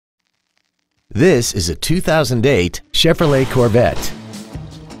This is a 2008 Chevrolet Corvette.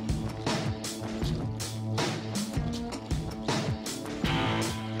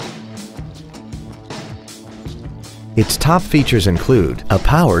 Its top features include a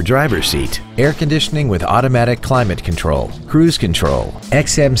power driver's seat, air conditioning with automatic climate control, cruise control,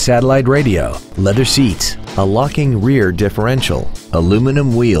 XM satellite radio, leather seats, a locking rear differential,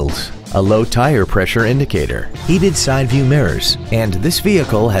 aluminum wheels, a low tire pressure indicator, heated side view mirrors, and this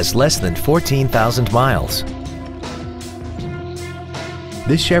vehicle has less than 14,000 miles.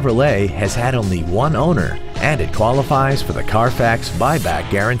 This Chevrolet has had only one owner, and it qualifies for the Carfax buyback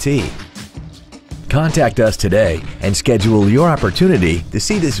guarantee. Contact us today and schedule your opportunity to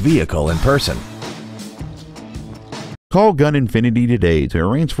see this vehicle in person. Call Gunn Infiniti today to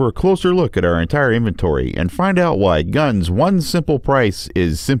arrange for a closer look at our entire inventory and find out why Gunn's one simple price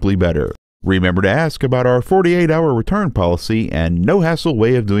is simply better. Remember to ask about our 48-hour return policy and no-hassle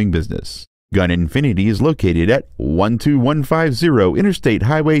way of doing business. Gunn Infiniti is located at 12150 Interstate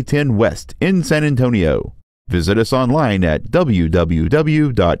Highway 10 West in San Antonio. Visit us online at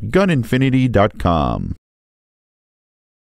www.gunninfiniti.com.